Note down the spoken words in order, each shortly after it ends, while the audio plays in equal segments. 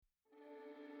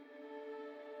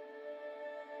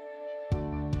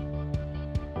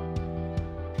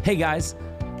Hey guys,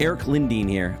 Eric Lindeen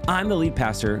here. I'm the lead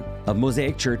pastor of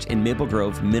Mosaic Church in Maple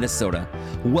Grove, Minnesota.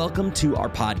 Welcome to our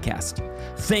podcast.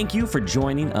 Thank you for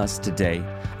joining us today.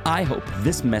 I hope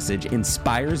this message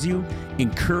inspires you,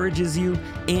 encourages you,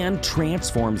 and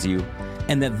transforms you,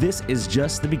 and that this is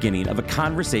just the beginning of a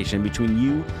conversation between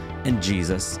you and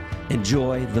Jesus.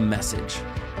 Enjoy the message.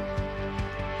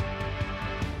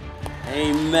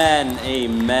 Amen,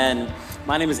 amen.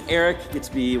 My name is Eric. I get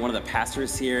to be one of the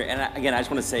pastors here. And again, I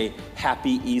just want to say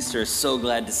happy Easter. So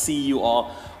glad to see you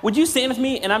all. Would you stand with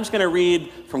me? And I'm just going to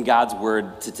read from God's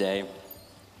word today.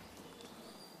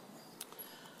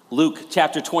 Luke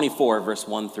chapter 24, verse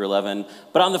 1 through 11.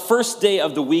 But on the first day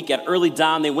of the week at early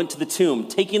dawn, they went to the tomb,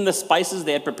 taking the spices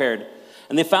they had prepared.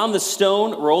 And they found the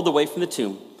stone rolled away from the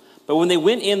tomb. But when they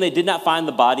went in, they did not find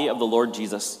the body of the Lord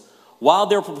Jesus. While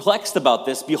they were perplexed about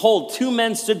this, behold, two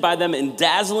men stood by them in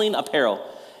dazzling apparel.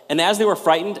 And as they were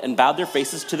frightened and bowed their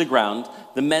faces to the ground,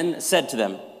 the men said to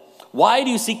them, "Why do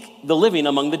you seek the living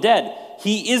among the dead?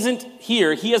 He isn't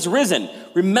here, he has risen.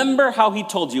 Remember how he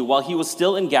told you while he was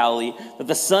still in Galilee that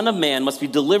the Son of Man must be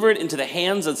delivered into the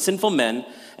hands of sinful men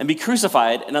and be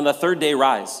crucified and on the third day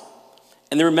rise."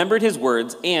 And they remembered his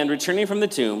words, and returning from the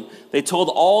tomb, they told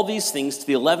all these things to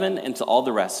the 11 and to all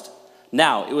the rest.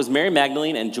 Now, it was Mary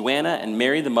Magdalene and Joanna and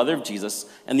Mary, the mother of Jesus,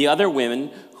 and the other women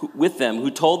with them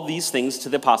who told these things to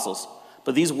the apostles.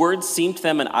 But these words seemed to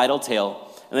them an idle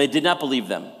tale, and they did not believe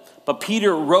them. But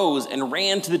Peter rose and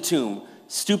ran to the tomb.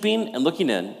 Stooping and looking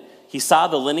in, he saw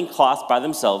the linen cloths by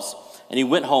themselves, and he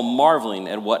went home marveling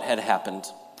at what had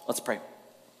happened. Let's pray.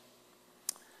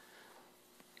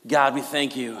 God, we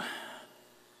thank you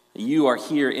that you are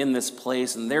here in this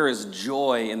place, and there is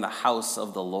joy in the house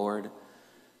of the Lord.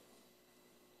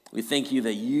 We thank you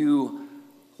that you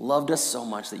loved us so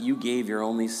much that you gave your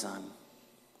only Son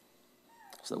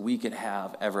so that we could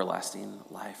have everlasting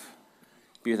life.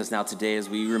 Be with us now today as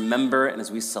we remember and as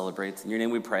we celebrate. In your name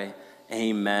we pray,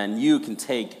 amen. You can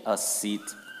take a seat.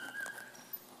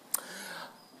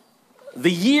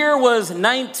 The year was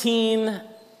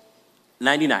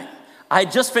 1999. I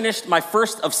had just finished my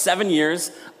first of 7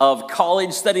 years of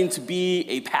college studying to be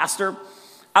a pastor.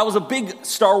 I was a big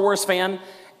Star Wars fan,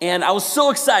 and I was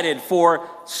so excited for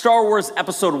Star Wars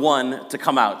Episode 1 to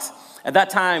come out. At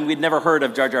that time, we'd never heard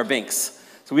of Jar Jar Binks,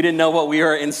 so we didn't know what we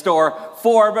were in store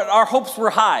for, but our hopes were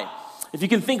high. If you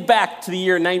can think back to the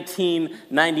year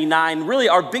 1999, really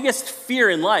our biggest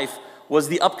fear in life was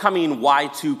the upcoming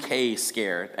Y2K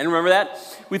scare. And remember that?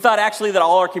 We thought actually that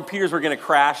all our computers were going to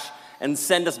crash and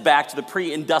send us back to the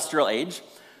pre-industrial age,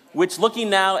 which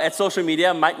looking now at social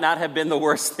media might not have been the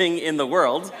worst thing in the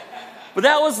world. But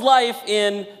that was life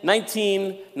in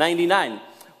 1999.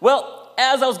 Well,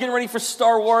 as I was getting ready for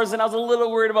Star Wars and I was a little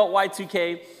worried about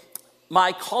Y2K,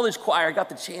 my college choir got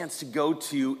the chance to go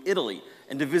to Italy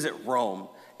and to visit Rome.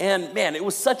 And man, it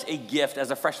was such a gift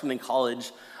as a freshman in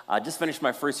college. I just finished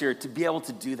my first year to be able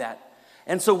to do that.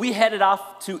 And so we headed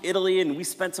off to Italy and we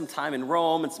spent some time in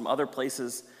Rome and some other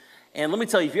places. And let me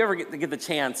tell you, if you ever get the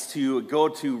chance to go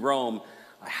to Rome,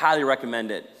 I highly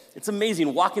recommend it. It's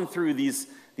amazing walking through these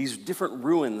different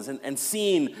ruins and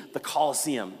seeing the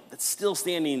Colosseum that's still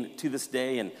standing to this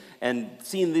day and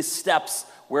seeing these steps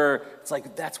where it's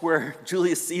like that's where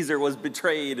Julius Caesar was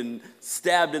betrayed and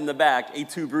stabbed in the back, Et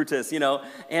tu, Brutus,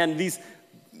 and these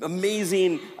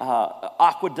amazing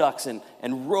aqueducts and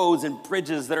roads and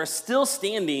bridges that are still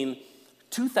standing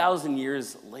 2,000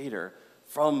 years later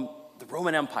from the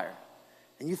Roman Empire.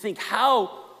 And you think,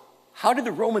 how did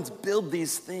the Romans build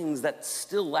these things that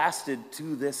still lasted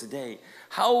to this day?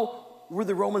 How were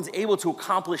the Romans able to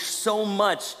accomplish so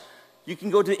much? You can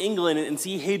go to England and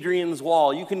see Hadrian's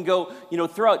Wall. You can go,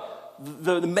 throughout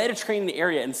the Mediterranean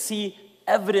area and see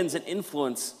evidence and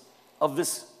influence of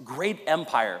this great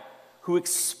empire who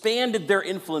expanded their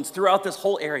influence throughout this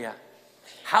whole area.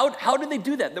 How did they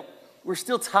do that? We're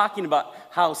still talking about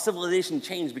how civilization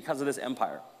changed because of this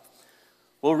empire.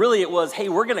 Well, really it was, hey,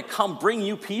 we're going to come bring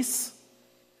you peace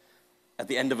at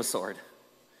the end of a sword.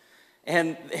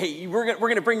 And hey, we're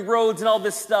going to bring roads and all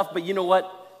this stuff, but you know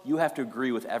what? You have to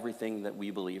agree with everything that we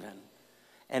believe in.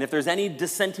 And if there's any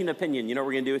dissenting opinion, you know what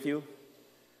we're going to do with you?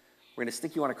 We're going to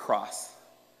stick you on a cross.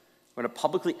 We're going to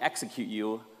publicly execute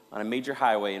you on a major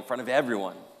highway in front of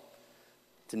everyone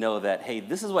to know that, hey,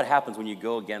 this is what happens when you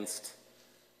go against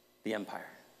the empire.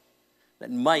 That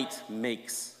might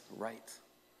makes right.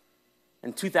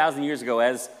 And 2,000 years ago,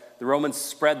 as the Romans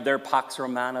spread their Pax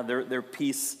Romana, their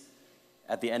peace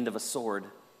at the end of a sword,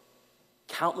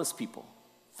 countless people,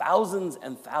 thousands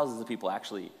and thousands of people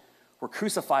actually, were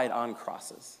crucified on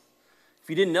crosses.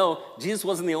 If you didn't know, Jesus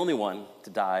wasn't the only one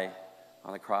to die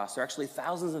on the cross. There are actually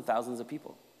thousands and thousands of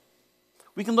people.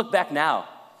 We can look back now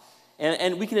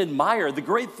and we can admire the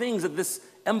great things that this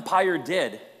empire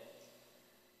did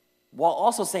while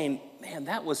also saying, man,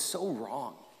 that was so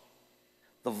wrong.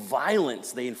 The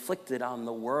violence they inflicted on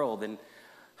the world and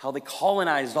how they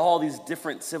colonized all these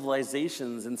different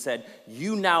civilizations and said,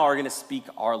 you now are going to speak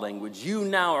our language. You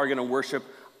now are going to worship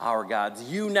our gods.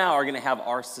 You now are going to have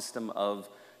our system of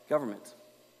government.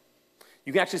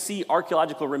 You can actually see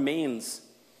archaeological remains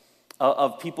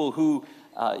of people who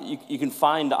you can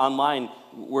find online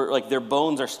where like their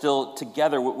bones are still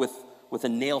together with a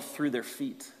nail through their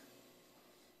feet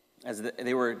as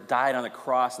they were died on a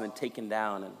cross and then taken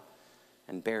down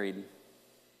and buried.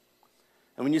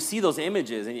 And when you see those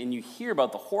images and you hear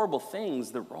about the horrible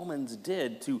things the Romans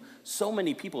did to so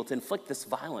many people to inflict this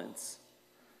violence,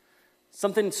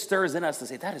 something stirs in us to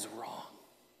say, that is wrong.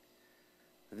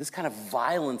 This kind of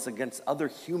violence against other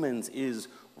humans is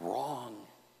wrong.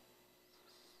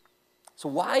 So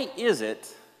why is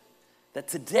it that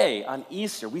today on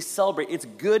Easter we celebrate, it's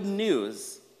good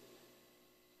news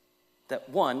that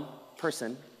one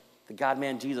person, the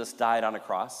God-man Jesus, died on a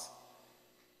cross,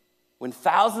 when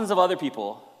thousands of other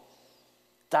people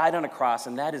died on a cross,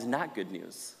 and that is not good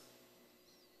news.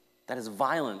 That is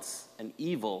violence and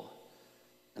evil,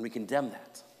 and we condemn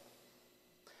that.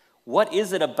 What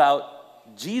is it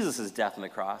about Jesus' death on the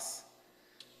cross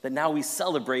that now we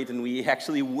celebrate and we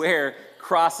actually wear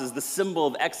crosses, the symbol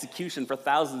of execution for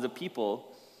thousands of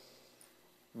people?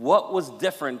 What was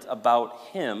different about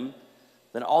him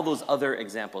than all those other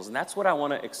examples? And that's what I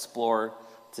want to explore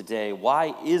today.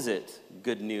 Why is it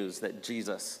good news that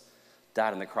Jesus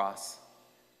died on the cross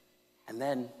and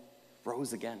then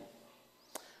rose again?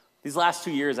 These last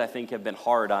 2 years, I think, have been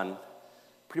hard on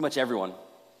pretty much everyone.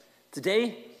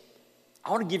 Today,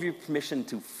 I want to give you permission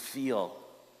to feel,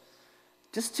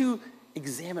 just to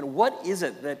examine what is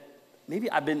it that maybe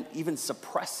I've been even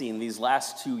suppressing these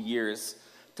last 2 years,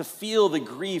 to feel the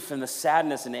grief and the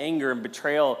sadness and anger and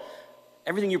betrayal,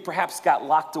 everything you perhaps got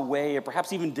locked away or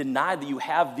perhaps even denied that you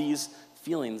have these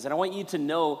feelings. And I want you to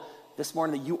know this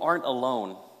morning that you aren't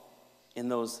alone in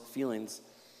those feelings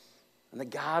and that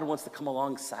God wants to come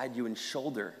alongside you and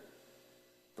shoulder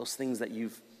those things that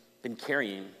you've been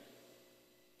carrying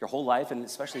your whole life and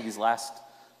especially these last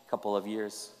couple of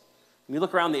years. When we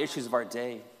look around the issues of our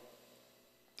day,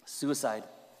 suicide,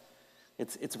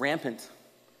 it's rampant.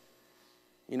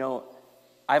 You know,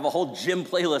 I have a whole gym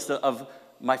playlist of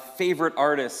my favorite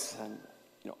artists, and,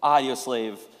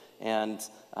 Audioslave and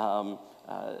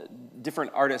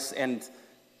different artists, and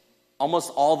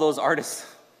almost all those artists,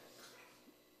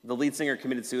 the lead singer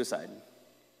committed suicide.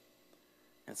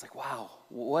 And it's like, wow,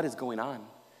 what is going on?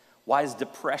 Why is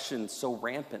depression so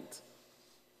rampant?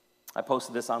 I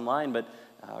posted this online, but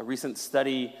a recent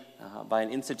study by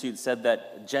an institute said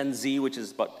that Gen Z, which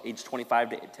is about age 25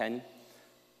 to 10,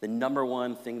 the number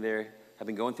one thing they have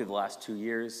been going through the last 2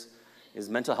 years is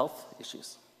mental health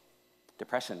issues,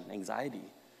 depression, anxiety,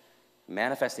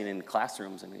 manifesting in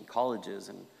classrooms and in colleges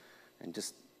and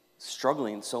just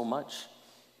struggling so much.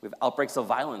 We have outbreaks of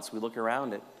violence. We look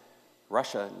around at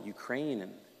Russia and Ukraine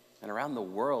and around the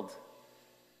world,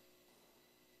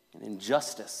 and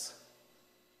injustice.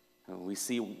 And we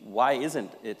see, why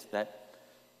isn't it that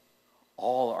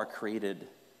all are created,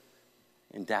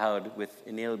 endowed with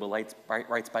inalienable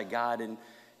rights by God, and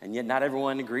yet not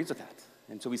everyone agrees with that?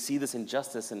 And so we see this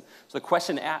injustice. And so the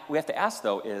question we have to ask,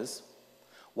 though, is,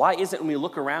 why is it when we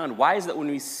look around, why is it when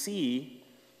we see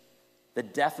the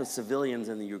death of civilians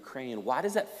in the Ukraine, why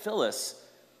does that fill us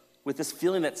with this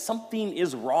feeling that something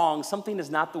is wrong, something is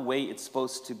not the way it's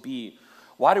supposed to be?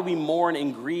 Why do we mourn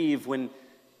and grieve when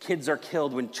kids are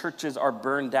killed, when churches are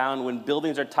burned down, when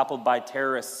buildings are toppled by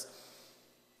terrorists,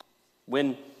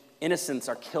 when innocents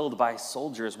are killed by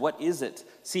soldiers? What is it?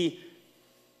 See,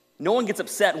 no one gets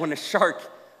upset when a shark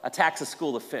attacks a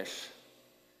school of fish.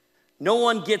 No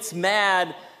one gets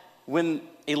mad when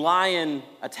a lion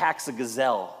attacks a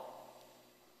gazelle.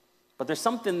 But there's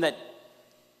something that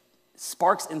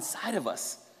sparks inside of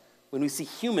us when we see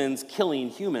humans killing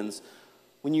humans.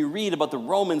 When you read about the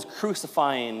Romans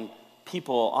crucifying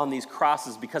people on these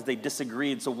crosses because they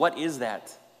disagreed. So what is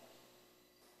that?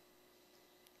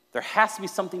 There has to be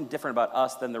something different about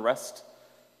us than the rest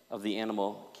of the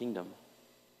animal kingdom.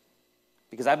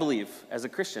 Because I believe, as a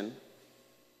Christian,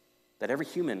 that every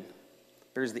human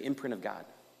bears the imprint of God.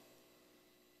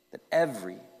 That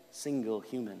every single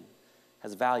human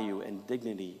has value and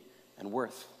dignity and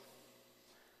worth.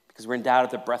 Because we're endowed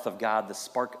with the breath of God, the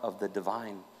spark of the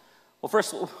divine. Well,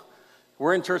 first,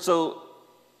 we're in church, so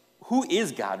who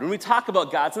is God? When we talk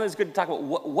about God, sometimes it's good to talk about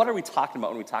what are we talking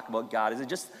about when we talk about God? Is it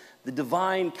just the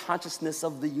divine consciousness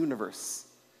of the universe?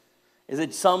 Is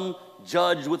it some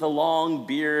judge with a long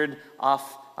beard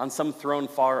off on some throne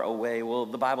far away? Well,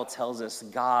 the Bible tells us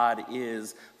God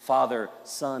is Father,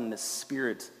 Son,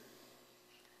 Spirit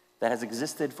that has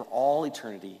existed for all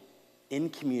eternity in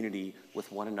community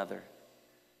with one another.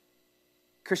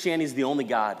 Christianity is the only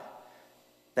God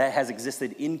that has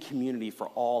existed in community for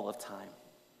all of time.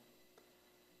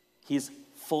 He's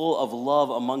full of love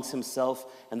amongst himself,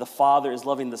 and the Father is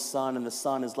loving the Son, and the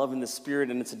Son is loving the Spirit,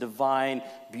 and it's a divine,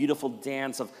 beautiful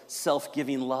dance of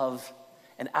self-giving love.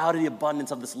 And out of the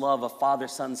abundance of this love of Father,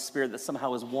 Son, Spirit that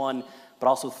somehow is one, but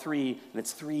also three,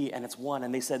 and it's one.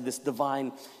 And they said this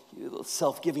divine,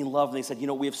 self-giving love, and they said,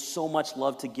 we have so much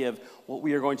love to give. What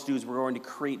we are going to do is we're going to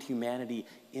create humanity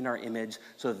in our image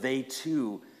so that they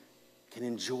too can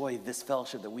enjoy this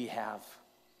fellowship that we have,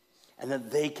 and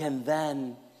that they can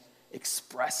then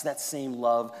express that same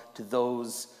love to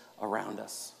those around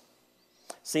us.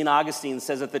 St. Augustine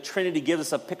says that the Trinity gives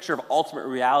us a picture of ultimate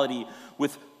reality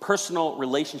with personal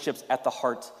relationships at the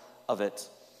heart of it.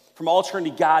 From all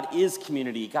eternity, God is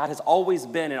community. God has always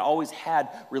been and always had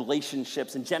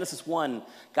relationships. In Genesis 1,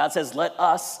 God says, let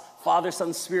us, Father,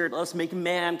 Son, Spirit, let us make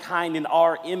mankind in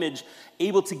our image,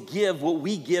 able to give what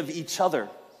we give each other.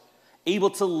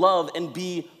 Able to love and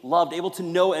be loved, able to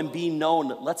know and be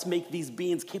known. Let's make these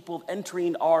beings capable of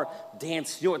entering our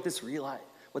dance. You know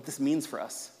what this means for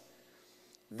us?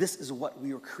 This is what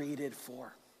we were created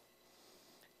for.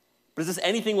 But is this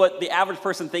anything what the average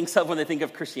person thinks of when they think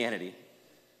of Christianity?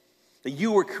 That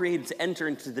you were created to enter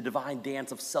into the divine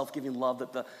dance of self-giving love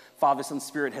that the Father, Son,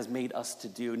 Spirit has made us to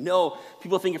do. No,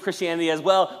 people think of Christianity as,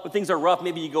 well, when things are rough,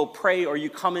 maybe you go pray or you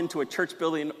come into a church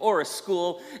building or a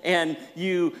school and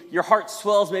your heart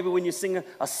swells maybe when you sing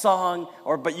a song,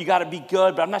 but you got to be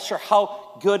good, but I'm not sure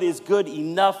how good is good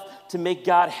enough to make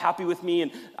God happy with me,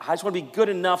 and I just want to be good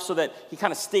enough so that he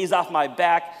kind of stays off my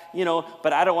back,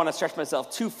 but I don't want to stretch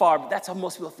myself too far. But that's how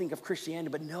most people think of Christianity,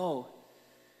 but no.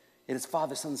 It is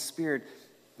Father, Son, Spirit,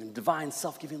 and divine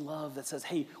self-giving love that says,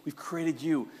 hey, we've created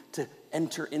you to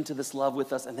enter into this love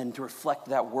with us and then to reflect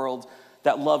that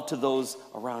love to those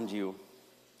around you.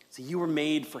 So you were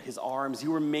made for his arms.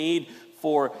 You were made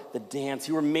for the dance.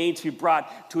 You were made to be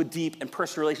brought to a deep and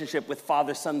personal relationship with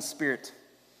Father, Son, Spirit,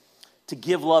 to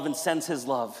give love and sense his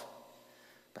love.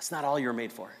 That's not all you were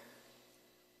made for.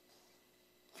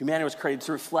 Humanity was created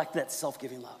to reflect that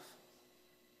self-giving love.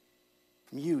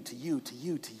 From you to you to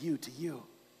you to you to you.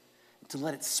 And to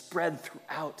let it spread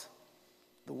throughout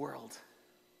the world.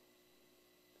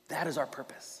 That is our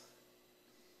purpose.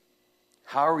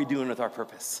 How are we doing with our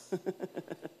purpose?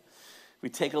 We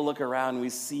take a look around, we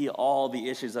see all the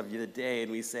issues of the day,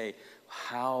 and we say,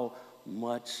 how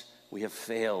much we have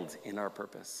failed in our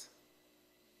purpose.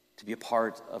 To be a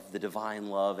part of the divine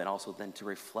love and also then to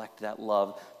reflect that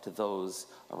love to those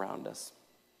around us.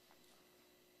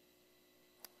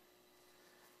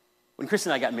 When Chris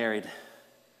and I got married,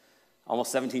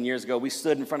 almost 17 years ago, we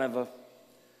stood in front of a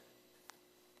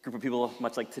group of people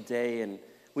much like today, and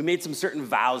we made some certain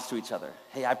vows to each other.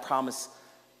 Hey, I promise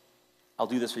I'll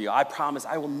do this for you. I promise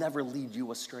I will never lead you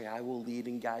astray. I will lead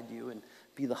and guide you and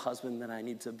be the husband that I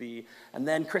need to be. And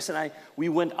then Chris and I, we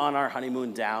went on our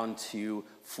honeymoon down to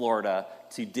Florida,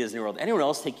 to Disney World. Anyone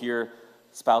else take your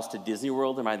spouse to Disney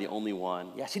World, or am I the only one?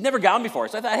 Yeah, she'd never gone before,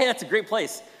 so I thought, hey, that's a great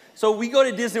place. So we go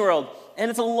to Disney World, and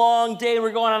it's a long day.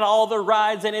 We're going on all the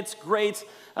rides, and it's great.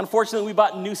 Unfortunately, we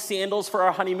bought new sandals for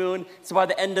our honeymoon. So by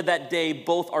the end of that day,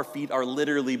 both our feet are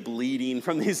literally bleeding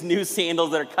from these new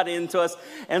sandals that are cut into us.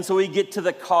 And so we get to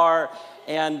the car,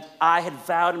 and I had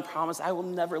vowed and promised, I will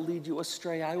never lead you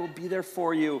astray. I will be there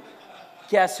for you.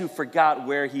 Guess who forgot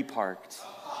where he parked?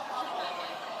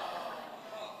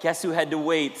 Guess who had to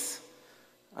wait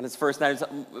on his first night,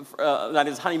 on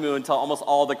his honeymoon, until almost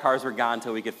all the cars were gone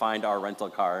until we could find our rental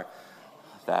car?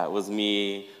 That was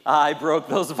me. I broke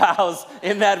those vows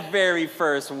in that very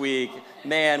first week.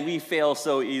 Man, we fail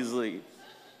so easily.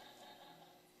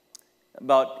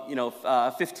 About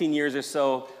 15 years or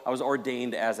so, I was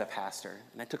ordained as a pastor,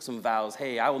 and I took some vows.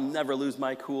 Hey, I will never lose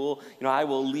my cool. I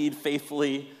will lead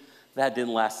faithfully. That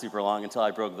didn't last super long until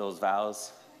I broke those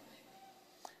vows.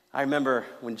 I remember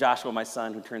when Joshua, my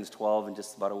son, who turns 12 in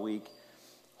just about a week,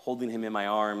 holding him in my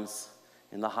arms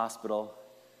in the hospital.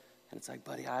 And it's like,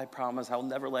 buddy, I promise I'll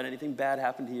never let anything bad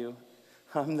happen to you.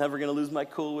 I'm never going to lose my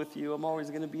cool with you. I'm always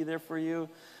going to be there for you.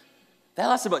 That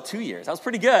lasted about 2 years. That was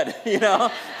pretty good,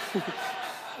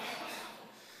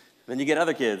 Then you get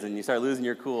other kids and you start losing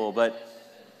your cool. But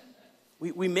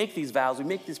we make these vows, we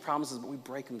make these promises, but we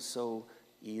break them so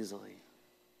easily.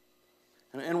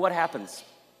 And what happens?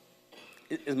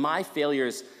 Is my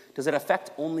failures, does it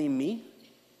affect only me?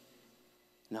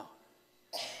 No.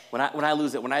 When I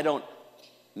lose it, when I don't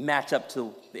match up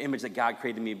to the image that God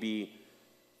created me to be,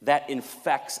 that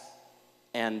infects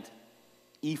and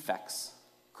effects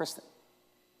Kristen.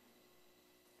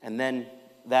 And then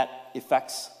that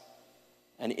affects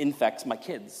and infects my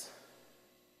kids.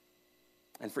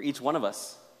 And for each one of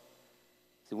us,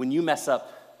 so when you mess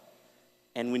up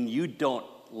and when you don't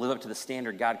live up to the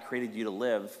standard God created you to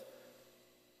live,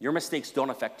 your mistakes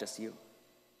don't affect just you.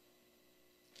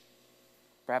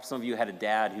 Perhaps some of you had a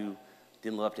dad who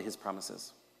didn't live up to his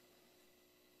promises.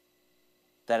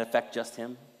 Did that affect just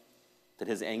him? Did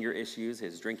his anger issues,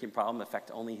 his drinking problem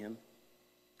affect only him?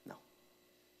 No.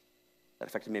 That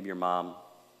affected maybe your mom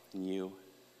and you.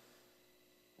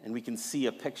 And we can see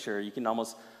a picture, you can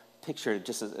almost picture it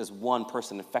just as one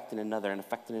person affecting another and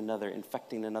affecting another,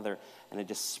 infecting another, and it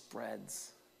just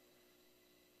spreads.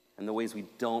 And the ways we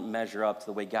don't measure up to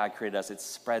the way God created us, it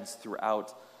spreads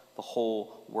throughout the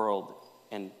whole world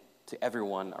and to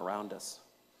everyone around us.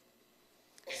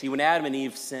 See, when Adam and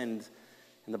Eve sinned,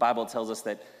 and the Bible tells us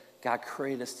that God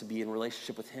created us to be in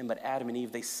relationship with him, but Adam and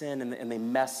Eve, they sin and they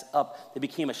mess up. They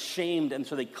became ashamed, and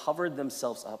so they covered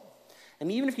themselves up.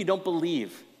 And even if you don't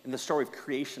believe in the story of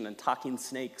creation and talking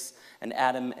snakes and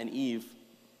Adam and Eve,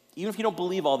 even if you don't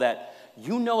believe all that,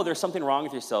 you know there's something wrong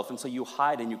with yourself, and so you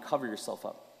hide and you cover yourself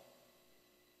up.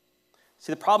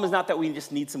 See, the problem is not that we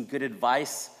just need some good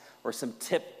advice or some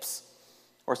tips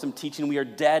or some teaching. We are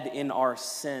dead in our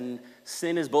sin.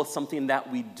 Sin is both something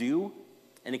that we do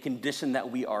and a condition that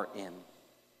we are in.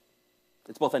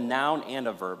 It's both a noun and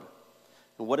a verb.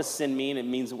 And what does sin mean? It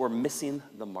means that we're missing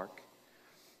the mark.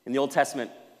 In the Old Testament,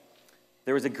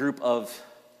 there was a group of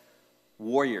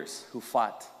warriors who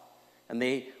fought, and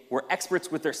they were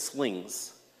experts with their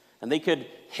slings. And they could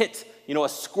hit, a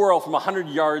squirrel from 100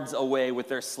 yards away with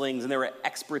their slings, and they were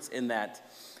experts in that.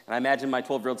 And I imagine my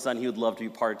 12-year-old son, he would love to be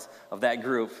part of that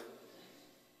group.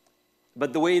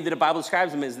 But the way that the Bible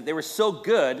describes them is that they were so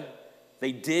good,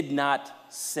 they did not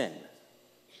sin.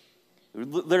 It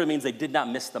literally means they did not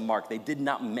miss the mark. They did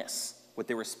not miss what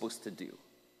they were supposed to do.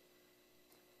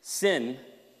 Sin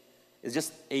is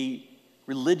just a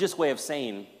religious way of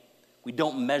saying we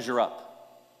don't measure up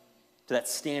to that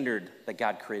standard that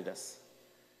God created us.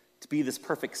 To be this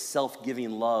perfect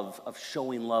self-giving love, of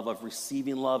showing love, of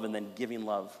receiving love, and then giving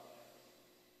love.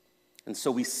 And so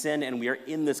we sin, and we are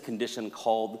in this condition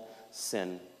called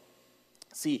sin.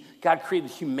 See, God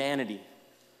created humanity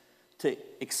to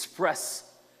express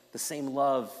the same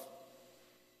love,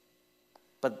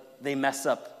 but they mess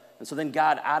up. And so then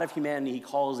God, out of humanity, he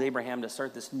calls Abraham to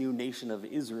start this new nation of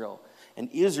Israel. And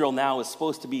Israel now is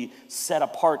supposed to be set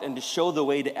apart and to show the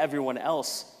way to everyone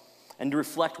else and to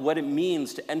reflect what it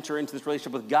means to enter into this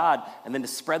relationship with God and then to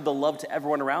spread the love to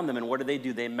everyone around them. And what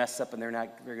do? They mess up, and they're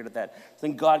not very good at that. So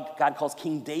then God calls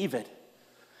King David,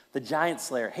 the giant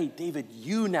slayer. Hey, David,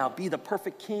 you now be the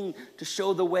perfect king to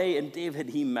show the way. And David,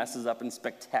 he messes up in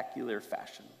spectacular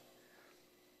fashion.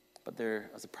 But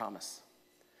there is a promise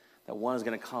that one is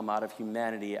going to come out of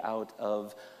humanity, out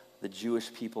of the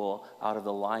Jewish people, out of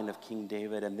the line of King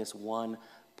David. And this one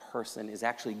person is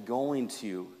actually going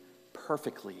to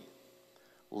perfectly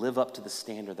live up to the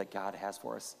standard that God has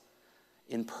for us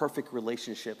in perfect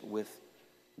relationship with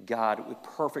God, with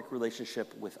perfect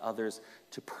relationship with others,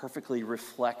 to perfectly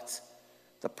reflect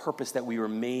the purpose that we were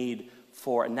made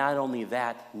for. And not only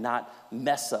that, not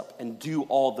mess up and do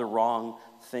all the wrong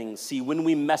things. See, when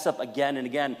we mess up again and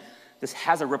again, this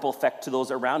has a ripple effect to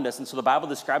those around us. And so the Bible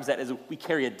describes that as we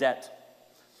carry a debt.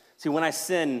 See, when I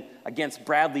sin against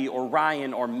Bradley or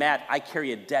Ryan or Matt, I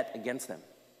carry a debt against them.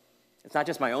 It's not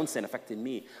just my own sin affecting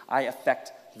me. I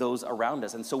affect those around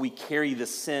us. And so we carry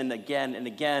this sin again and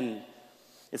again.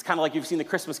 It's kind of like you've seen the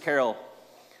Christmas Carol.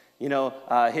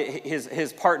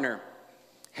 His partner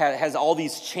has all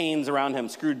these chains around him,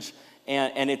 Scrooge,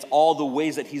 and it's all the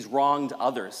ways that he's wronged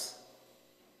others.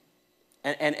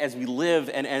 And as we live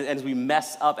and as we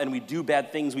mess up and we do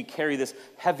bad things, we carry this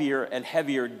heavier and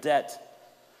heavier debt.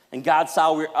 And God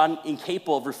saw we were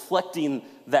incapable of reflecting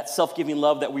that self-giving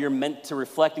love that we are meant to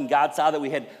reflect. And God saw that we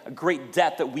had a great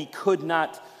debt that we could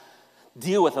not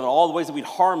deal with in all the ways that we'd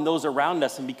harm those around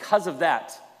us. And because of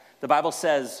that, the Bible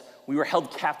says we were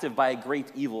held captive by a great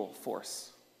evil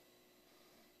force.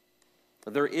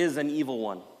 There is an evil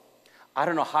one. I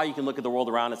don't know how you can look at the world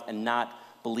around us and not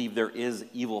believe there is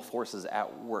evil forces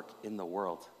at work in the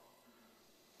world.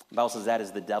 The Bible says that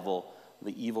is the devil,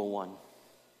 the evil one.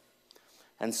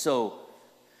 And so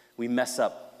we mess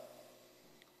up.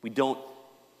 We don't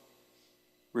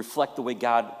reflect the way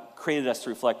God created us to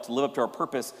reflect, to live up to our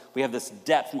purpose. We have this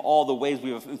debt from all the ways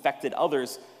we have infected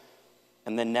others,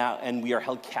 and we are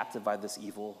held captive by this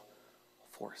evil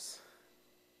force.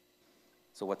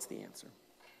 So what's the answer?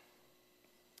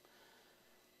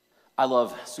 I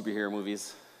love superhero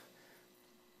movies.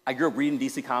 I grew up reading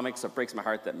DC comics, so it breaks my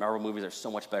heart that Marvel movies are so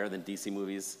much better than DC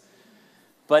movies.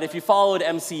 But if you followed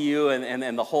MCU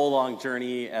and the whole long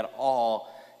journey at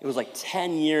all, it was like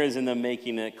 10 years in the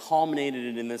making, and it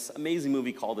culminated in this amazing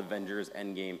movie called Avengers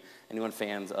Endgame. Anyone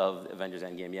fans of Avengers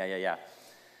Endgame? Yeah.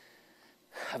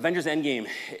 Avengers Endgame,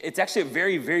 it's actually a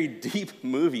very, very deep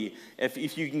movie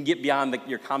if you can get beyond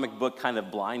your comic book kind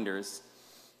of blinders.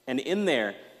 And in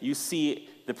there, you see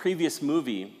the previous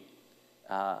movie,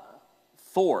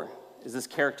 Thor is this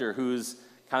character who's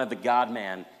kind of the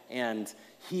God-man, and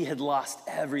he had lost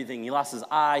everything. He lost his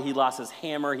eye, he lost his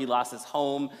hammer, he lost his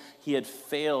home. He had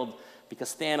failed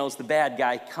because Thanos, the bad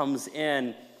guy, comes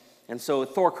in. And so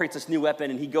Thor creates this new weapon,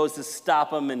 and he goes to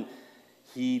stop him, and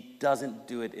he doesn't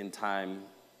do it in time.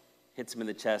 Hits him in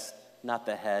the chest, not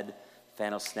the head.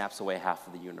 Thanos snaps away half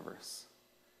of the universe.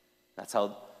 That's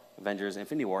how Avengers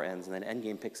Infinity War ends, and then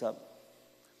Endgame picks up.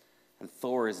 And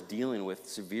Thor is dealing with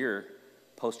severe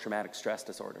post-traumatic stress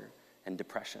disorder and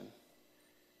depression.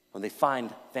 When they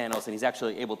find Thanos, and he's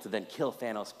actually able to then kill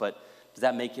Thanos, but does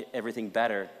that make everything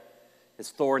better? Is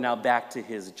Thor now back to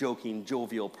his joking,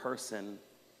 jovial person?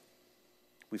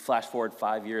 We flash forward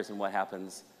 5 years, and what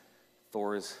happens?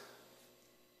 Thor's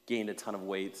gained a ton of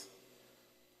weight.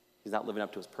 He's not living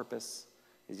up to his purpose.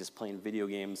 He's just playing video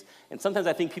games. And sometimes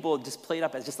I think people just play it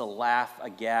up as just a laugh, a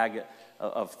gag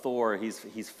of Thor.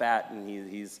 He's fat and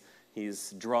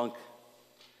he's drunk.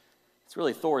 It's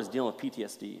really Thor is dealing with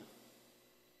PTSD.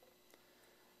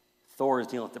 Thor is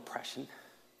dealing with depression.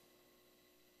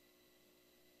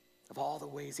 Of all the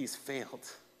ways he's failed,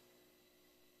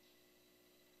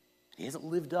 he hasn't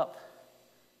lived up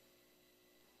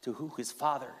to who his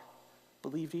father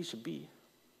believed he should be.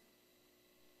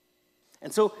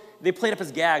 And so they played up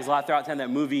his gags a lot throughout time that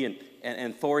movie,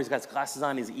 and Thor, he's got his glasses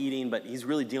on, he's eating, but he's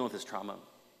really dealing with his trauma. And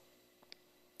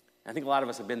I think a lot of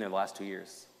us have been there the last 2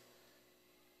 years,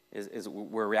 is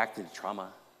we're reacting to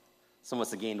trauma. Some of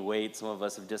us have gained weight, some of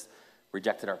us have just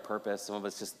rejected our purpose, some of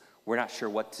us just, we're not sure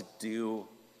what to do.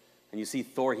 And you see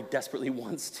Thor, he desperately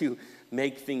wants to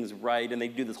make things right, and they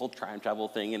do this whole time travel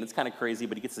thing, and it's kind of crazy,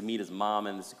 but he gets to meet his mom,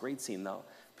 and it's a great scene, though,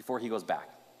 before he goes back.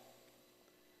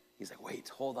 He's like, wait,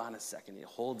 hold on a second. He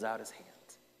holds out his hand.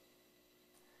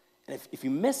 And if you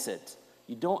miss it,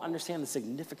 you don't understand the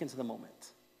significance of the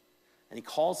moment. And he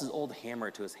calls his old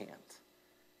hammer to his hand.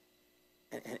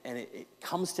 And it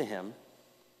comes to him,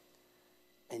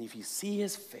 and if you see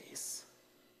his face,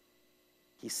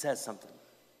 he says something.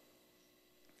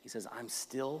 He says, I'm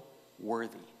still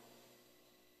worthy.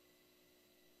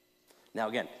 Now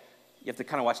again, you have to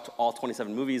kind of watch all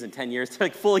 27 movies in 10 years to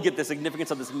fully get the significance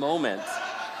of this moment.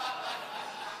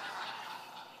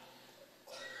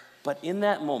 But in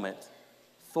that moment,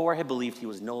 Thor had believed he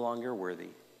was no longer worthy.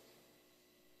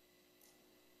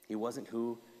 He wasn't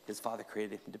who his father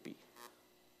created him to be.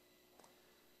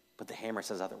 But the hammer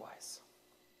says otherwise.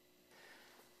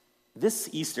 This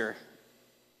Easter,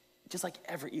 just like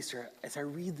every Easter, as I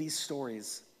read these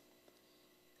stories,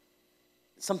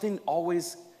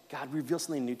 God reveals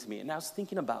something new to me. And I was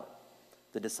thinking about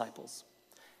the disciples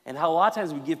and how a lot of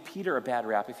times we give Peter a bad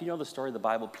rap. If you know the story of the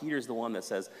Bible, Peter's the one that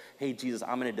says, hey, Jesus,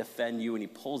 I'm going to defend you. And he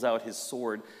pulls out his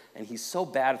sword, and he's so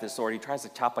bad with his sword, he tries to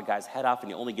chop a guy's head off, and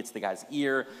he only gets the guy's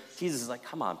ear. Jesus is like,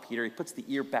 come on, Peter. He puts the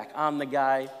ear back on the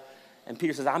guy. And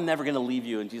Peter says, I'm never going to leave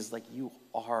you. And Jesus is like, you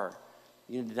are.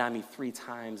 You're going to deny me 3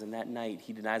 times. And that night,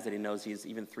 he denies that he knows Jesus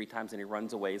even 3 times, and he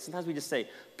runs away. Sometimes we just say,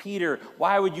 Peter,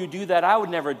 why would you do that? I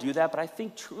would never do that. But I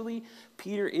think truly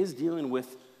Peter is dealing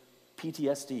with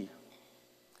PTSD.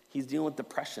 He's dealing with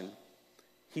depression.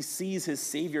 He sees his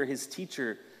Savior, his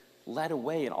teacher, led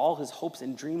away, and all his hopes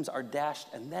and dreams are dashed.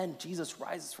 And then Jesus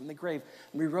rises from the grave.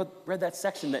 And we read that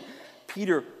section that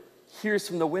Peter hears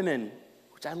from the women,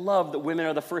 which I love. The women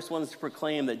are the first ones to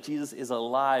proclaim that Jesus is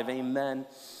alive. Amen.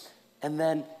 And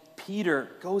then Peter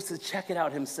goes to check it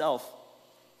out himself.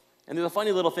 And there's a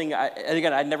funny little thing.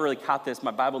 I never really caught this.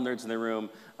 My Bible nerds in the room,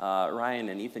 Ryan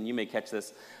and Ethan, you may catch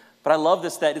this. But I love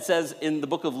this, that it says in the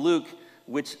book of Luke,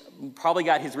 which probably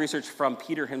got his research from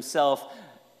Peter himself,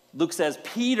 Luke says,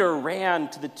 Peter ran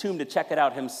to the tomb to check it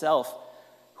out himself.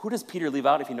 Who does Peter leave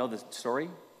out if you know the story?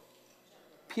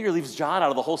 Peter leaves John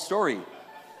out of the whole story,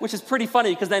 which is pretty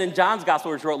funny because then in John's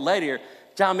gospel, which wrote later,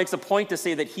 John makes a point to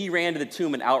say that he ran to the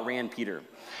tomb and outran Peter.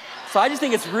 So I just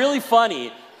think it's really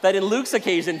funny that in Luke's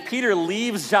occasion, Peter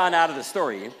leaves John out of the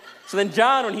story. So then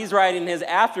John, when he's writing his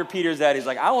after Peter's dead, he's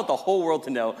like, I want the whole world to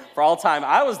know for all time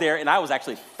I was there and I was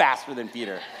actually faster than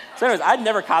Peter. So anyways, I'd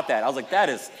never caught that. I was like, that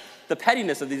is, the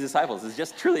pettiness of these disciples is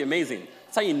just truly amazing.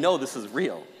 That's how you know this is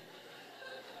real.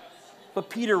 But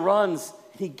Peter runs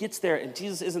and he gets there, and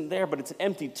Jesus isn't there, but it's an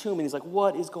empty tomb, and he's like,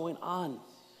 what is going on?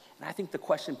 And I think the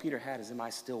question Peter had is, am I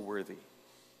still worthy?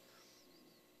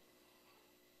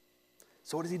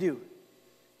 So what does he do?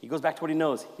 He goes back to what he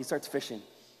knows. He starts fishing.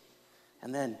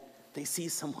 And then they see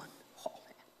someone, oh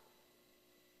man,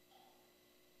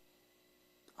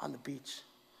 on the beach,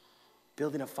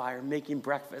 building a fire, making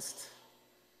breakfast.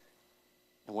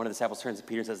 And one of the disciples turns to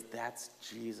Peter and says, that's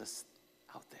Jesus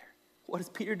out there. What does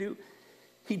Peter do?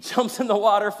 He jumps in the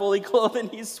water fully clothed and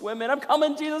he's swimming. I'm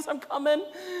coming, Jesus, I'm coming.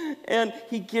 And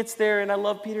he gets there, and I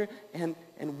love Peter. And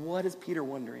what is Peter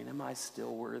wondering? Am I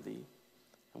still worthy?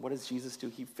 And what does Jesus do?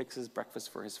 He fixes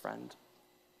breakfast for his friend.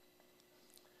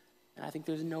 And I think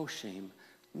there's no shame,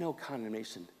 no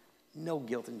condemnation, no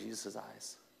guilt in Jesus'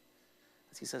 eyes.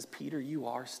 As he says, Peter, you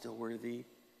are still worthy,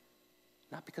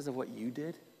 not because of what you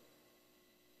did,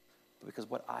 but because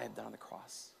of what I have done on the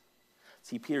cross.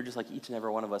 See, Peter, just like each and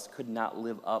every one of us, could not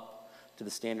live up to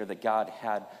the standard that God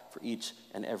had for each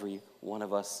and every one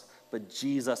of us. But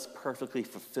Jesus perfectly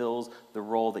fulfills the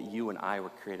role that you and I were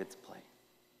created to play.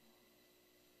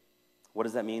 What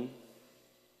does that mean?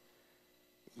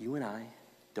 You and I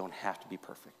don't have to be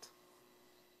perfect.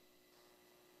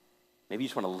 Maybe you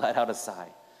just want to let out a sigh.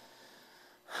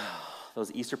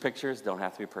 Those Easter pictures don't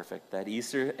have to be perfect. That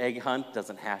Easter egg hunt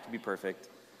doesn't have to be perfect.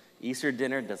 Easter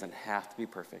dinner doesn't have to be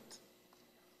perfect.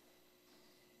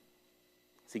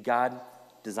 See, God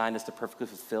designed us to perfectly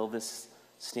fulfill this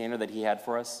standard that he had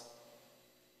for us,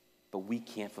 but we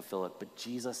can't fulfill it. But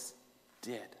Jesus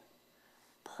did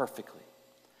perfectly.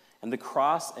 And the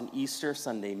cross and Easter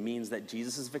Sunday means that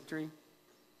Jesus' victory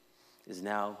is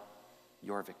now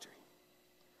your victory.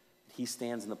 He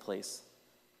stands in the place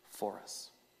for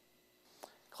us.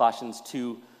 Colossians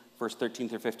 2, verse 13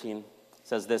 through 15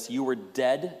 says this, you were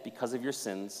dead because of your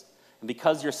sins, and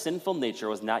because your sinful nature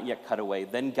was not yet cut away,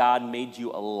 then God made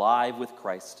you alive with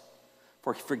Christ.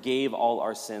 For he forgave all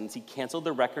our sins. He canceled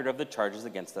the record of the charges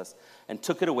against us and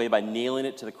took it away by nailing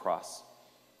it to the cross.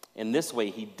 In this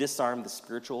way, he disarmed the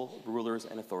spiritual rulers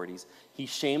and authorities. He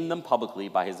shamed them publicly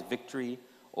by his victory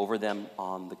over them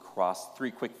on the cross.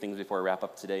 3 quick things before I wrap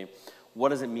up today. What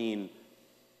does it mean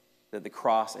that the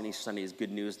cross and Easter Sunday is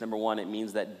good news? Number 1, it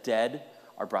means that dead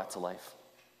are brought to life.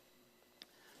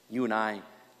 You and I,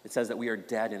 it says that we are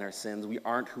dead in our sins. We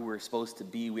aren't who we're supposed to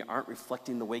be. We aren't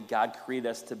reflecting the way God created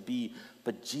us to be,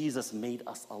 but Jesus made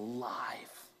us alive.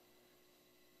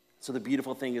 So the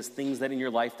beautiful thing is things that in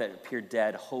your life that appear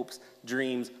dead, hopes,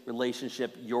 dreams,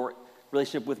 relationship, your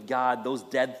relationship with God, those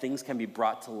dead things can be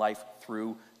brought to life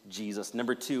through Jesus.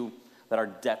 Number 2, that our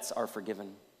debts are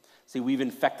forgiven. See, we've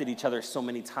infected each other so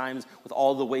many times with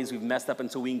all the ways we've messed up,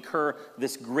 and so we incur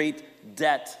this great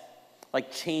debt,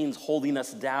 like chains holding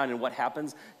us down. And what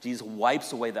happens? Jesus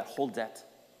wipes away that whole debt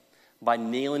by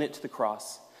nailing it to the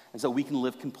cross. And so we can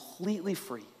live completely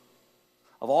free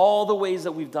of all the ways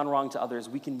that we've done wrong to others.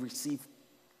 We can receive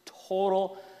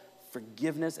total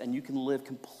forgiveness, and you can live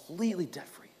completely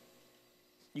debt-free.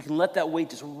 You can let that weight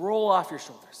just roll off your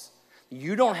shoulders.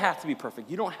 You don't have to be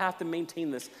perfect. You don't have to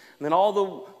maintain this. And then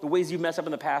all the ways you've messed up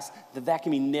in the past, that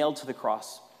can be nailed to the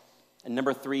cross. And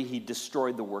number 3, he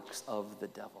destroyed the works of the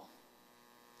devil.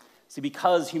 See,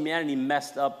 because humanity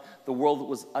messed up, the world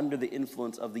was under the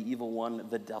influence of the evil one,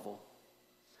 the devil.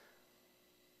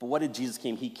 But what did Jesus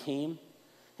came? He came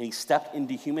and he stepped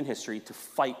into human history to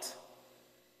fight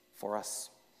for us.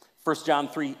 1 John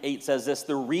 3:8 says this,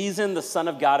 the reason the Son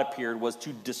of God appeared was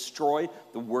to destroy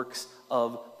the works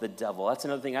of the devil. That's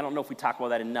another thing. I don't know if we talk about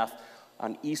that enough.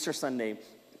 On Easter Sunday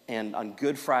and on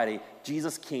Good Friday,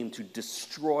 Jesus came to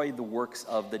destroy the works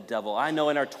of the devil. I know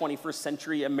in our 21st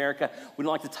century America, we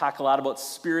don't like to talk a lot about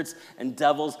spirits and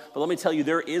devils, but let me tell you,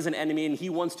 there is an enemy, and he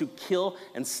wants to kill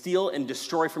and steal and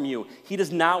destroy from you. He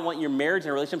does not want your marriage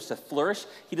and relationships to flourish.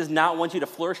 He does not want you to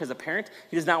flourish as a parent.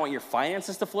 He does not want your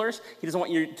finances to flourish. He doesn't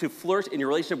want you to flourish in your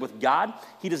relationship with God.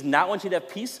 He does not want you to have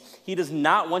peace. He does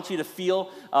not want you to feel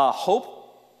hope.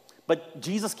 But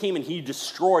Jesus came and he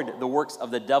destroyed the works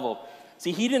of the devil.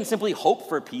 See, he didn't simply hope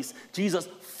for peace. Jesus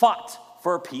fought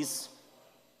for peace.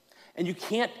 And you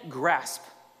can't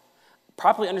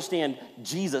properly understand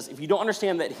Jesus if you don't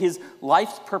understand that his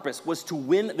life's purpose was to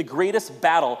win the greatest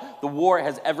battle the world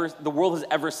has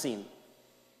ever seen.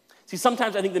 See,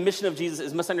 sometimes I think the mission of Jesus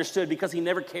is misunderstood because he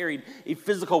never carried a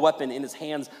physical weapon in his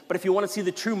hands. But if you want to see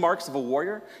the true marks of a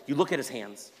warrior, you look at his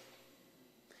hands.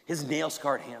 His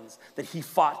nail-scarred hands, that he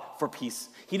fought for peace.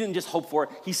 He didn't just hope for it.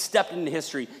 He stepped into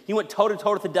history. He went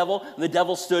toe-to-toe with the devil, and the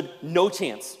devil stood no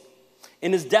chance.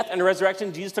 In his death and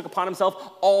resurrection, Jesus took upon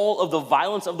himself all of the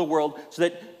violence of the world so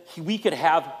that we could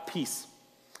have peace.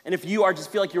 And if you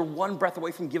just feel like you're one breath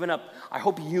away from giving up, I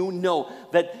hope you know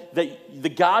that the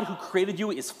God who created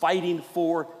you is fighting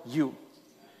for you.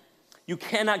 You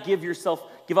cannot give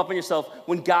up on yourself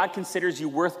when God considers you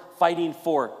worth fighting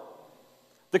for.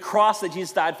 The cross that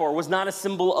Jesus died for was not a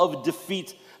symbol of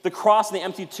defeat. The cross and the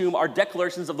empty tomb are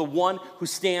declarations of the one who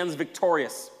stands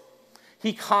victorious.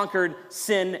 He conquered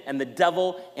sin and the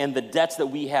devil and the debts that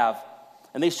we have.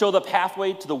 And they show the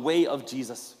pathway to the way of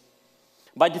Jesus.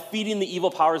 By defeating the evil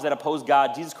powers that oppose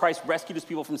God, Jesus Christ rescued his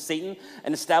people from Satan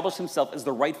and established himself as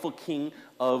the rightful king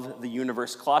of the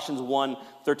universe. Colossians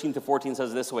 1:13-14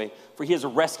 says this way, "For he has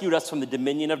rescued us from the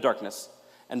dominion of darkness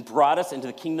and brought us into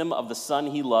the kingdom of the Son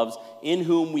he loves, in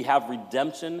whom we have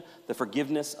redemption, the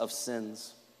forgiveness of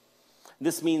sins."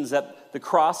 This means that the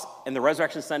cross and the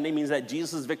resurrection Sunday means that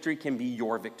Jesus' victory can be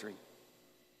your victory.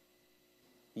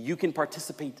 You can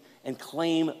participate and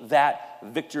claim that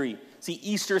victory. See,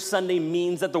 Easter Sunday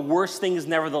means that the worst thing is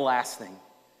never the last thing.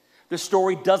 The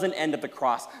story doesn't end at the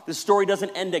cross. The story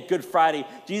doesn't end at Good Friday.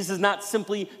 Jesus is not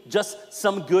simply just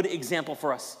some good example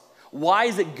for us. Why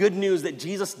is it good news that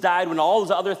Jesus died when all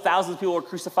those other thousands of people were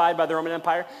crucified by the Roman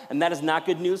Empire? And that is not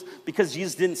good news because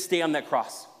Jesus didn't stay on that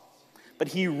cross. But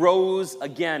he rose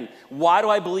again. Why do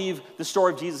I believe the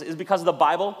story of Jesus? Is it because of the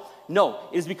Bible? No,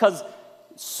 it is because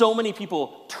so many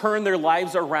people turn their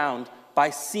lives around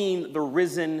by seeing the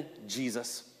risen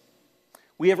Jesus.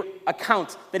 We have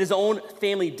accounts that his own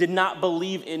family did not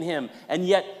believe in him. And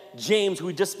yet, James, who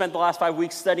we just spent the last 5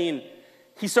 weeks studying,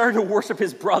 he started to worship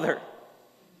his brother.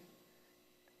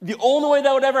 The only way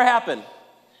that would ever happen,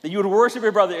 that you would worship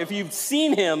your brother, if you've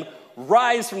seen him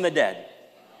rise from the dead.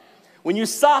 When you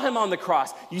saw him on the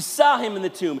cross, you saw him in the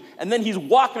tomb, and then he's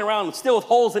walking around still with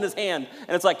holes in his hand.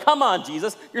 And it's like, come on,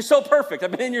 Jesus, you're so perfect. I've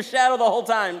been in your shadow the whole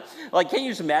time. Like, can't you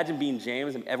just imagine being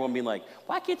James and everyone being like,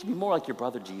 why can't you be more like your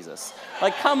brother Jesus?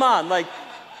 Like, come on, like,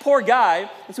 poor guy.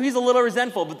 And so he's a little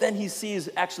resentful, but then he sees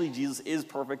actually Jesus is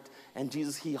perfect, and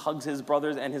Jesus, he hugs his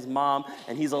brothers and his mom,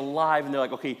 and he's alive, and they're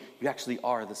like, okay, you actually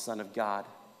are the Son of God.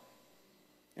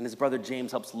 And his brother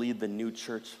James helps lead the new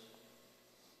church.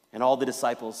 And all the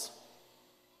disciples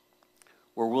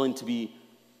were willing to be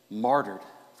martyred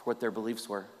for what their beliefs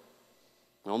were.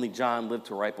 And only John lived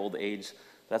to a ripe old age.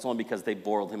 That's only because they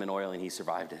boiled him in oil and he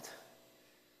survived it.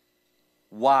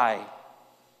 Why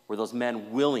were those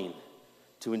men willing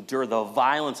to endure the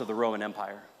violence of the Roman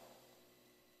Empire?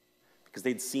 Because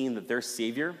they'd seen that their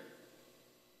Savior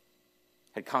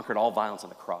had conquered all violence on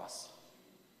the cross.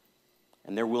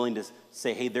 And they're willing to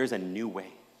say, hey, there's a new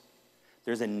way.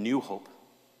 There's a new hope.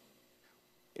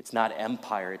 It's not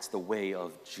empire, it's the way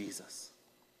of Jesus.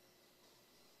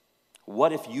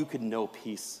 What if you could know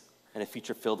peace and a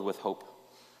future filled with hope?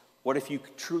 What if you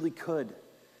truly could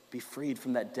be freed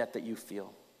from that debt that you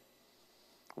feel?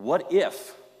 What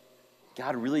if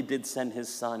God really did send his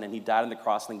son and he died on the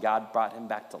cross and God brought him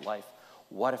back to life?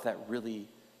 What if that really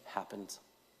happened?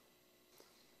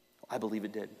 I believe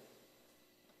it did.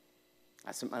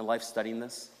 I spent my life studying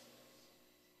this,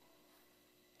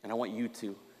 and I want you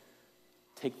to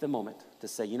take the moment to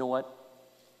say, you know what?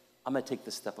 I'm going to take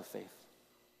this step of faith.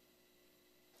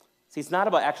 See, it's not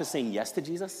about actually saying yes to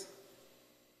Jesus.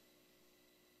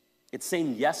 It's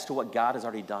saying yes to what God has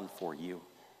already done for you.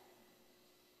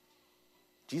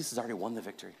 Jesus has already won the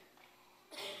victory.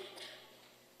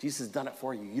 Jesus has done it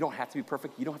for you. You don't have to be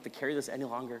perfect. You don't have to carry this any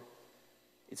longer.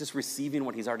 It's just receiving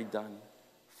what he's already done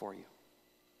for you.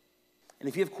 And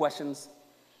if you have questions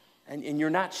and you're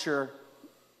not sure,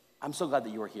 I'm so glad that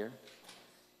you are here.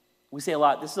 We say a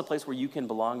lot, this is a place where you can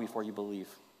belong before you believe.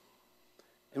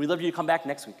 And we'd love you to come back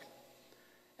next week.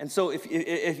 And so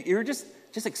if you're just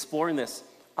exploring this,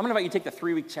 I'm going to invite you to take the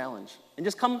 3-week challenge and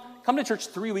just come to church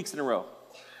 3 weeks in a row,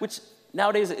 which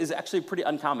nowadays is actually pretty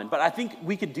uncommon, but I think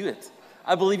we could do it.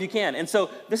 I believe you can. And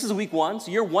so this is week 1,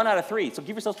 so you're 1 out of 3. So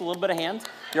give yourself a little bit of hand.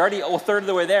 You're already a third of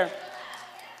the way there.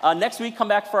 Next week, come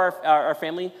back for our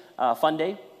family fun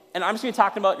day. And I'm just going to be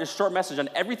talking about just a short message on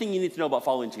everything you need to know about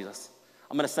following Jesus.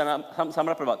 I'm going to sum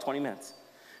it up in about 20 minutes.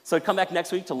 So come back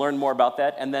next week to learn more about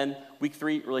that. And then week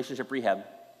 3, relationship rehab.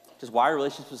 Just why are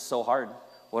relationships so hard?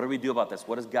 What do we do about this?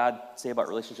 What does God say about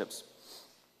relationships?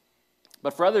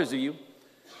 But for others of you,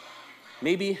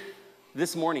 maybe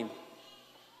this morning,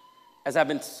 as I've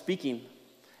been speaking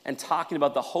and talking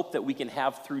about the hope that we can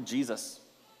have through Jesus,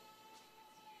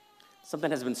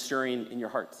 something has been stirring in your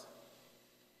hearts.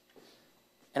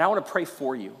 And I want to pray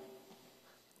for you.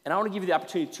 And I want to give you the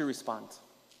opportunity to respond.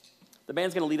 The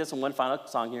band's going to lead us in one final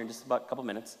song here in just about a couple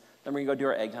minutes. Then we're going to go do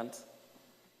our egg hunt.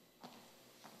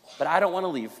 But I don't want to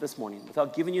leave this morning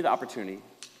without giving you the opportunity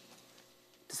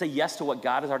to say yes to what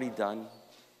God has already done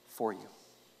for you.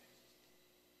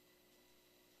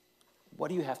 what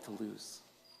do you have to lose?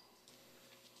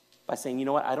 By saying, you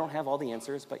know what, I don't have all the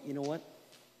answers, but you know what?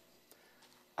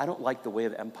 I don't like the way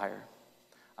of empire.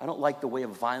 I don't like the way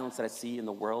of violence that I see in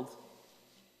the world.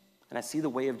 And I see the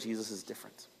way of Jesus is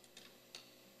different.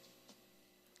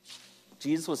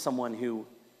 Jesus was someone who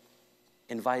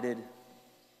invited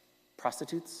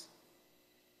prostitutes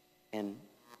and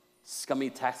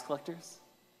scummy tax collectors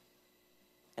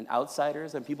and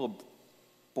outsiders and people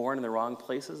born in the wrong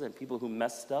places and people who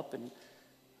messed up and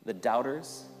the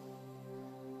doubters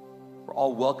were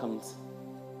all welcomed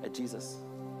at Jesus.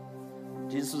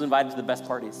 Jesus was invited to the best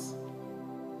parties.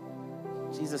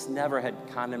 Jesus never had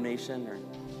condemnation or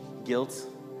guilt.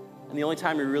 And the only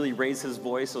time he really raised his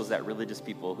voice was at religious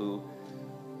people who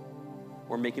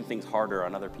were making things harder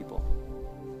on other people.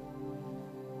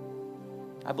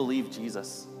 I believe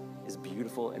Jesus is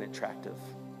beautiful and attractive.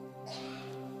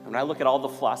 And when I look at all the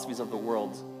philosophies of the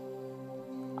world,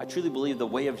 I truly believe the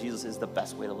way of Jesus is the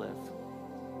best way to live.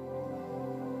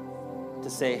 To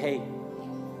say, hey,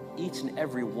 each and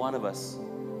every one of us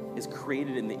is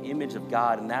created in the image of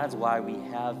God, and that is why we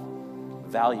have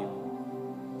value.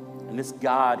 And this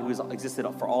God who has existed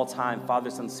for all time, Father,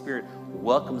 Son, Spirit,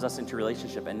 welcomes us into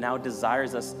relationship and now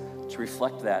desires us to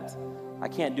reflect that. I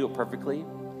can't do it perfectly,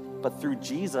 but through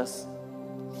Jesus,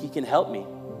 he can help me.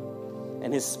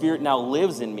 And his Spirit now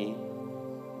lives in me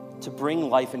to bring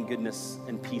life and goodness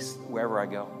and peace wherever I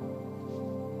go.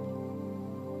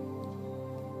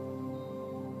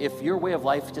 If your way of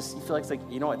life just, you feel like it's like,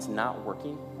 you know, it's not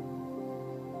working,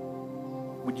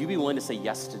 would you be willing to say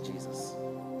yes to Jesus?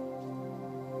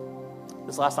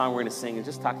 This last song we're going to sing is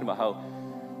just talking about how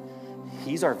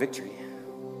he's our victory.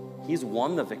 He's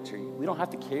won the victory. We don't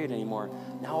have to carry it anymore.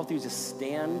 Now all we have to do is just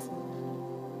stand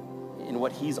in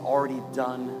what he's already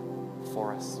done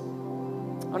for us. I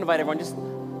want to invite everyone,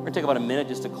 we're going to take about a minute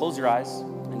just to close your eyes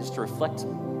and just to reflect.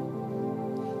 I'm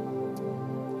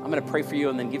going to pray for you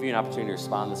and then give you an opportunity to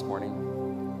respond this morning.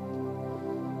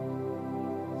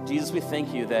 Jesus, we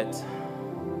thank you that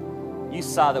you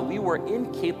saw that we were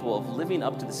incapable of living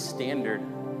up to the standard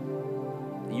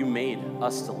that you made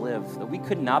us to live, that we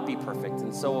could not be perfect.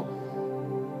 And so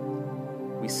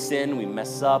we sin, we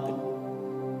mess up, and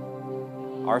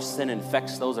our sin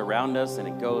infects those around us, and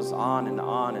it goes on and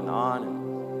on and on.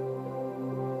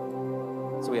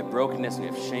 And so we have brokenness, and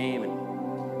we have shame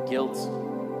and guilt.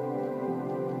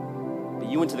 But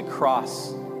you went to the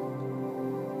cross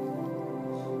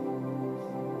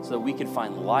so that we could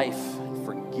find life and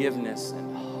forgiveness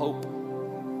and hope.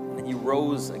 And that you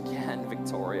rose again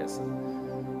victorious.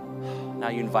 Now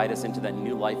you invite us into that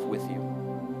new life with you.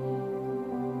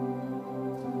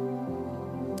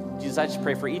 Jesus, I just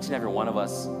pray for each and every one of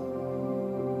us,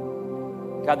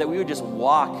 God, that we would just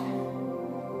walk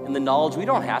in the knowledge we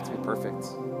don't have to be perfect.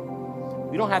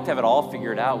 We don't have to have it all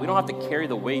figured out. We don't have to carry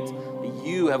the weight that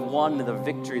you have won the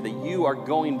victory, that you are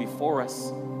going before us.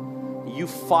 That you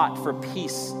fought for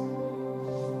peace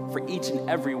for each and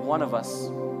every one of us.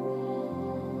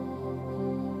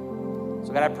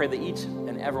 So God, I pray that each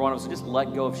and every one of us would just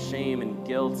let go of shame and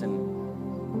guilt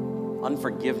and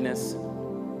unforgiveness.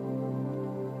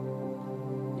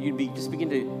 You'd just begin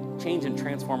to change and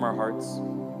transform our hearts.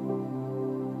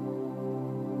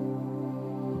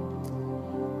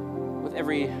 With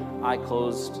every eye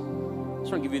closed, I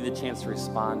just want to give you the chance to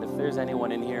respond. If there's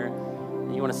anyone in here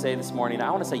that you want to say this morning, I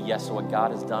want to say yes to what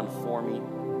God has done for me.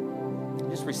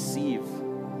 Just receive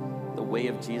the way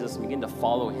of Jesus and begin to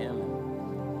follow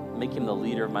him. Make him the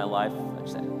leader of my life.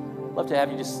 I'd love to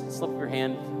have you just slip your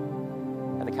hand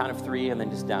at the count of 3 and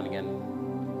then just down again.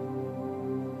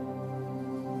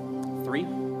 3,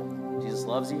 Jesus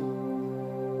loves you.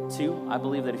 2, I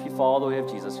believe that if you follow the way of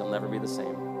Jesus, you'll never be the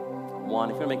same. 1,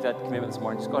 if you want to make that commitment this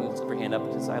morning, just go ahead and slip your hand up.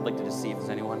 I'd like to just see if there's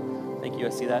anyone. Thank you, I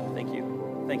see that. Thank you,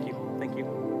 thank you, thank you,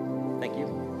 thank you,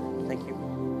 thank you.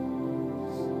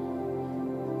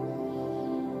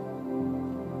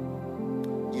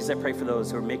 Jesus, I pray for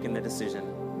those who are making the decision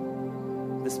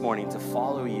this morning to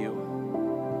follow you.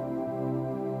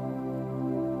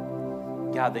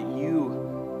 God, that you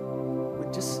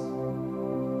would just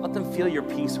let them feel your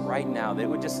peace right now. That it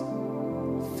would just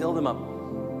fill them up.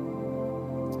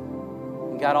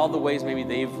 And God, all the ways maybe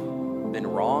they've been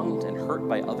wronged and hurt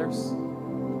by others,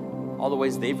 all the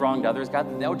ways they've wronged others,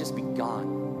 God, that would just be gone.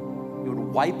 You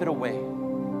would wipe it away.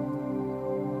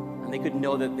 And they could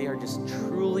know that they are just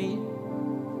truly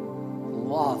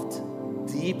loved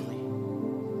deeply,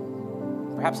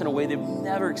 perhaps in a way they've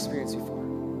never experienced before.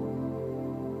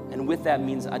 And with that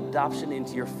means adoption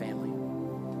into your family.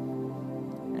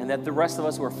 And that the rest of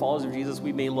us who are followers of Jesus,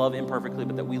 we may love imperfectly,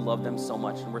 but that we love them so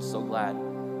much, and we're so glad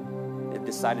they've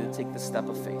decided to take the step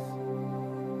of faith.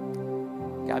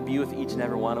 God, be with each and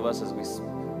every one of us as we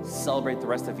celebrate the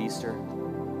rest of Easter.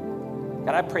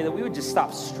 God, I pray that we would just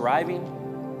stop striving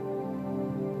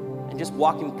and just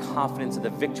walk in confidence of the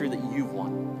victory that you've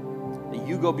won, that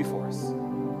you go before us.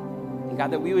 And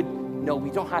God, that we would know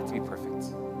we don't have to be perfect.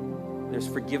 There's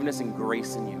forgiveness and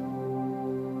grace in you.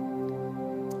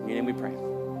 In your name we pray.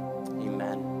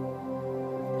 Amen.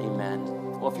 Amen.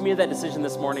 Well, if you made that decision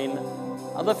this morning,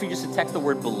 I'd love for you just to text the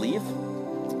word believe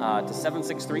to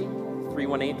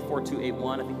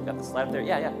 763-318-4281. I think you got the slide up there.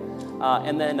 Yeah.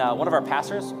 And then one of our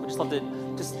pastors would just love to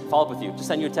just follow up with you. Just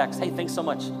send you a text. Hey, thanks so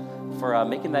much for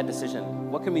making that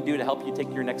decision. What can we do to help you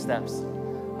take your next steps?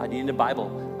 Do you need a Bible?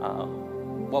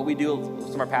 What we do with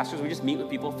some of our pastors, we just meet with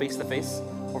people face to face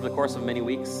over the course of many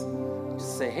weeks.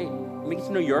 Just say, hey, let me get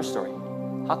to know your story.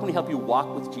 How can we help you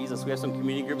walk with Jesus? We have some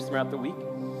community groups throughout the week.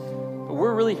 But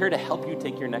we're really here to help you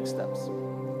take your next steps.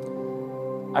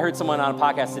 I heard someone on a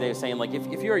podcast today saying, like,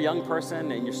 if you're a young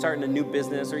person and you're starting a new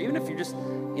business, or even if you're just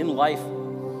in life,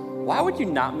 why would you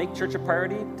not make church a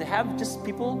priority? To have just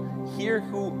people here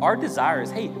who our desire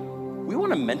is, hey, we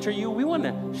want to mentor you, we want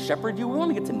to shepherd you, we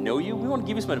want to get to know you, we want to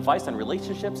give you some advice on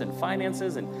relationships and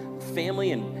finances and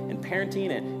family and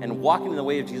parenting and walking in the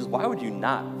way of Jesus. Why would you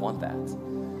not want that?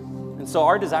 And so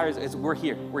our desire is we're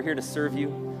here. We're here to serve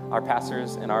you, our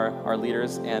pastors and our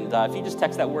leaders. And if you just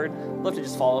text that word, I'd love to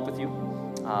just follow up with you.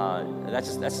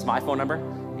 That's just my phone number.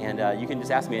 And you can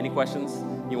just ask me any questions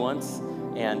you want.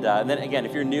 And then again,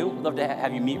 if you're new, I'd love to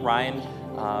have you meet Ryan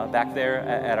back there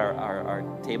at our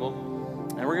table.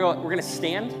 And we're gonna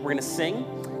stand, we're gonna sing,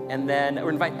 and then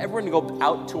we're gonna invite everyone to go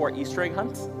out to our Easter egg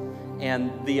hunt.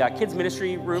 And the kids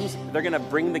ministry rooms, they're gonna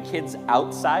bring the kids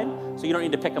outside, so you don't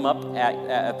need to pick them up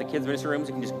at the kids ministry rooms.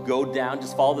 You can just go down,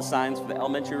 just follow the signs for the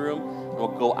elementary room, and we'll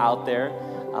go out there.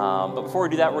 But before we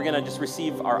do that, we're gonna just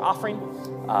receive our offering.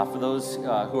 For those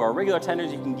who are regular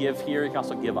attenders, you can give here. You can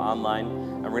also give online.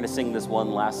 And we're gonna sing this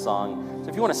one last song. So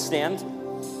if you wanna stand,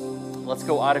 let's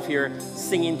go out of here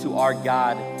singing to our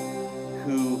God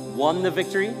who won the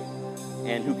victory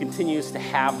and who continues to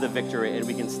have the victory, and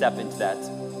we can step into that.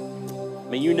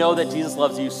 May you know that Jesus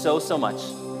loves you so, so much.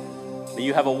 May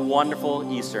you have a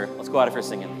wonderful Easter. Let's go out of here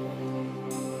singing.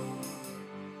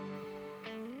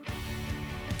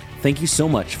 Thank you so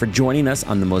much for joining us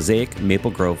on the Mosaic Maple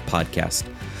Grove podcast.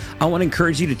 I want to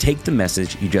encourage you to take the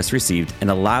message you just received and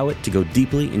allow it to go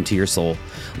deeply into your soul.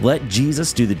 Let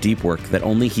Jesus do the deep work that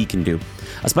only He can do.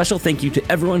 A special thank you to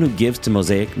everyone who gives to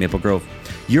Mosaic Maple Grove.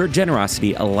 Your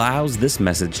generosity allows this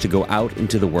message to go out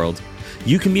into the world.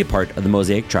 You can be a part of the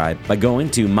Mosaic tribe by going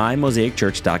to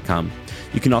mymosaicchurch.com.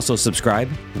 You can also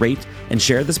subscribe, rate, and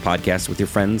share this podcast with your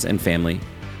friends and family.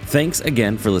 Thanks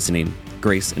again for listening.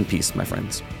 Grace and peace, my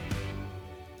friends.